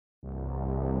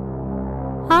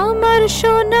আমার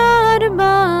সোনার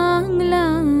বাংলা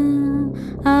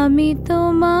আমি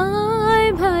তোমায়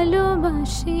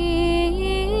ভালোবাসি.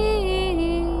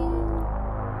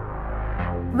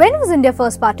 When was India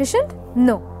first partitioned?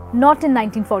 No, not in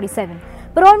 1947,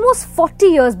 but almost 40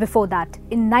 years before that,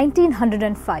 in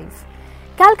 1905.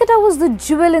 Calcutta was the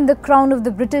jewel in the crown of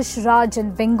the British Raj and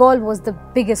Bengal was the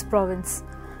biggest province.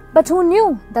 But who knew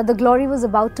that the glory was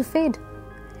about to fade?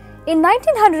 In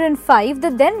 1905,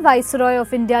 the then Viceroy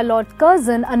of India, Lord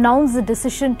Curzon, announced the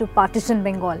decision to partition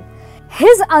Bengal.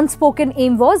 His unspoken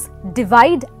aim was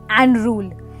divide and rule.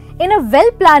 In a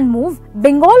well-planned move,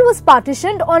 Bengal was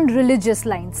partitioned on religious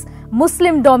lines.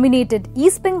 Muslim-dominated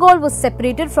East Bengal was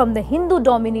separated from the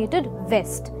Hindu-dominated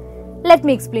West. Let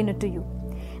me explain it to you.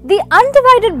 The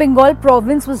undivided Bengal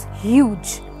province was huge.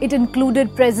 It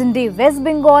included present-day West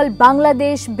Bengal,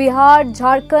 Bangladesh, Bihar,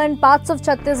 Jharkhand, parts of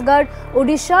Chhattisgarh,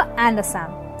 Odisha and Assam.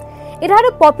 It had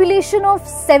a population of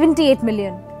 78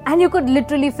 million and you could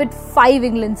literally fit 5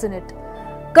 Englands in it.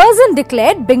 Curzon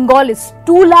declared Bengal is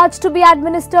too large to be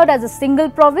administered as a single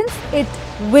province, it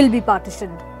will be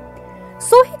partitioned.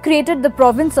 So he created the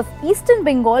province of Eastern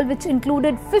Bengal, which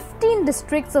included 15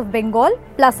 districts of Bengal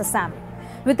plus Assam.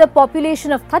 With a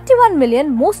population of 31 million,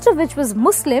 most of which was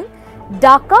Muslim,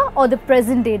 Dhaka or the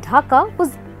present-day Dhaka was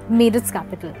made its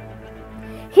capital.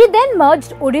 He then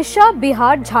merged Odisha,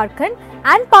 Bihar, Jharkhand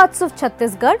and parts of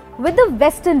Chhattisgarh with the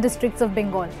western districts of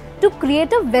Bengal to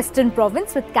create a western province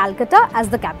with Calcutta as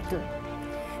the capital.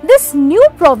 This new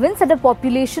province had a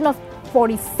population of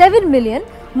 47 million,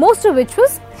 most of which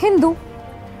was Hindu.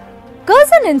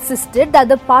 Curzon insisted that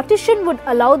the partition would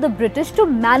allow the British to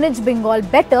manage Bengal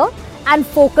better and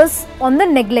focus on the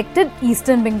neglected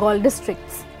Eastern Bengal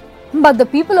districts. But the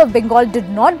people of Bengal did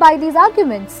not buy these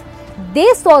arguments. They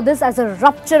saw this as a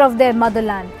rupture of their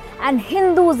motherland, and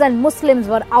Hindus and Muslims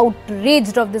were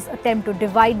outraged of this attempt to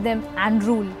divide them and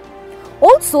rule.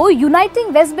 Also, uniting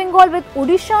West Bengal with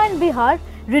Odisha and Bihar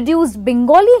reduced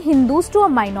Bengali Hindus to a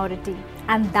minority,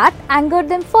 and that angered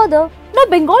them further. Now,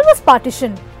 Bengal was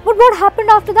partitioned, but what happened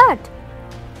after that?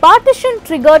 Partition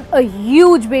triggered a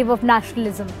huge wave of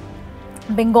nationalism.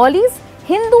 Bengalis,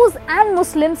 Hindus and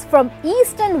Muslims from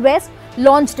East and West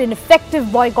launched an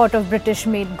effective boycott of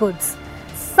British-made goods.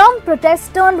 Some protests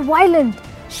turned violent.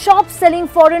 Shops selling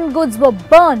foreign goods were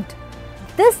burnt.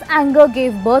 This anger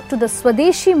gave birth to the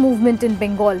Swadeshi movement in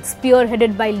Bengal,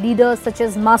 spearheaded by leaders such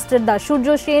as Master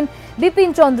Dashujo Sen,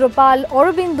 Bipin Chandra Pal,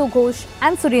 Aurobindo Ghosh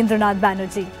and Surendranath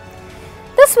Banerjee.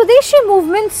 The Swadeshi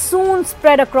movement soon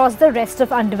spread across the rest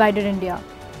of undivided India.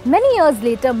 Many years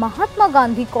later, Mahatma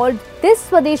Gandhi called this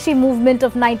Swadeshi movement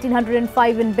of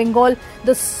 1905 in Bengal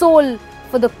the soul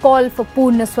for the call for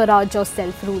Purna Swaraj or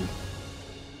self-rule.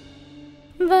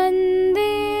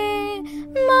 Vande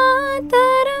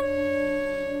Mataram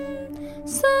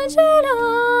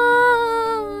Sajalam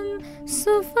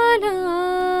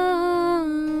Sufalam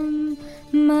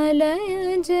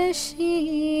Malayaj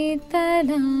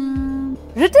Sheetalam.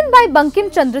 Written by Bankim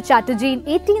Chandra Chatterjee in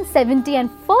 1870 and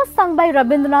first sung by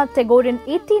Rabindranath Tagore in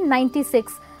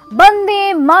 1896,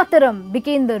 Bande Mataram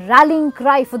became the rallying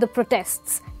cry for the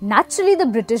protests. Naturally, the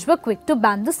British were quick to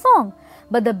ban the song,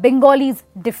 but the Bengalis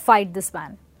defied this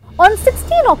ban. On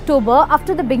 16 October,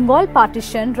 after the Bengal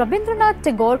partition, Rabindranath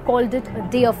Tagore called it a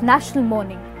day of national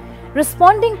mourning.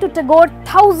 Responding to Tagore,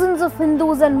 thousands of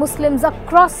Hindus and Muslims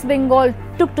across Bengal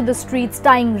took to the streets,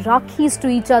 tying rakhis to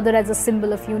each other as a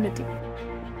symbol of unity.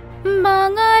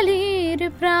 বাঙালির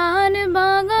প্রাণ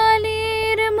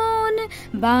বাঙালির মন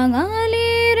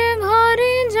বাঙালির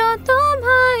ঘরে যত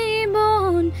ভাই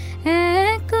বোন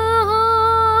এক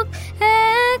হোক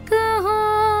এক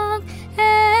হোক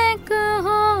এক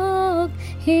হোক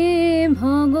হে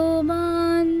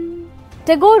ভগবান.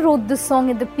 Tagore wrote this song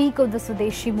at the peak of the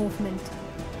Swadeshi movement.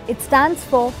 It stands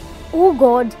for, "O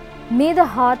God, may the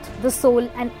heart, the soul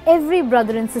and every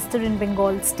brother and sister in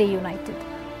Bengal stay united."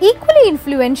 Equally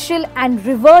influential and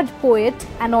revered poet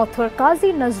and author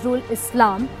Qazi Nazrul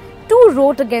Islam too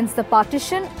wrote against the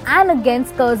partition and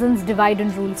against Curzon's divide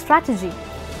and rule strategy.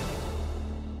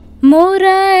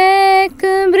 মোরা এক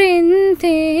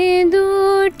বৃন্তে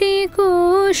দুটি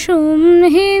কুসুম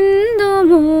হিন্দু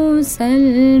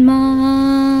মুসলমান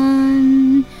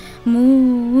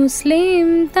মুসলিম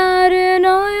তার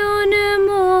নয়ন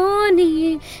মনি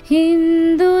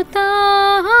হিন্দু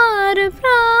তাহার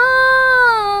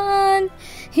প্রাণ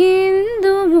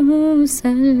হিন্দু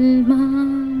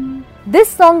মুসলমান. This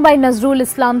song by Nazrul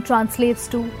Islam translates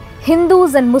to,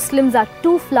 Hindus and Muslims are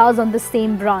two flowers on the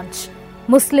same branch.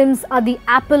 Muslims are the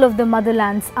apple of the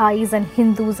motherland's eyes and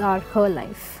Hindus are her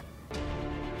life.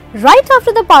 Right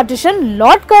after the partition,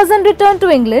 Lord Curzon returned to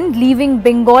England, leaving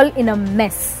Bengal in a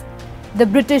mess. The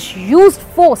British used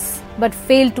force but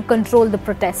failed to control the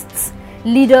protests.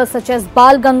 Leaders such as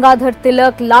Bal Gangadhar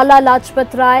Tilak, Lala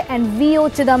Lajpat Rai and V.O.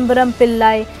 Chidambaram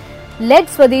Pillai led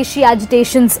Swadeshi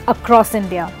agitations across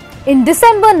India. In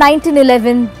December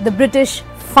 1911, the British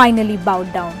finally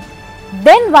bowed down.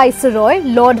 Then Viceroy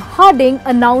Lord Hardinge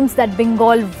announced that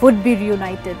Bengal would be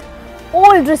reunited.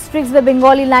 All districts where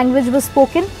Bengali language was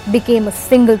spoken became a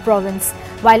single province,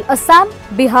 while Assam,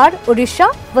 Bihar, Odisha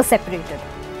were separated.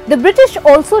 The British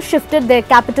also shifted their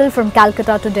capital from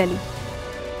Calcutta to Delhi.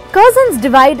 Curzon's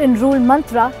divide and rule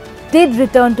mantra did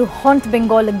return to haunt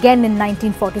Bengal again in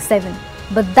 1947.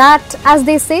 But that, as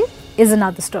they say, is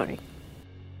another story.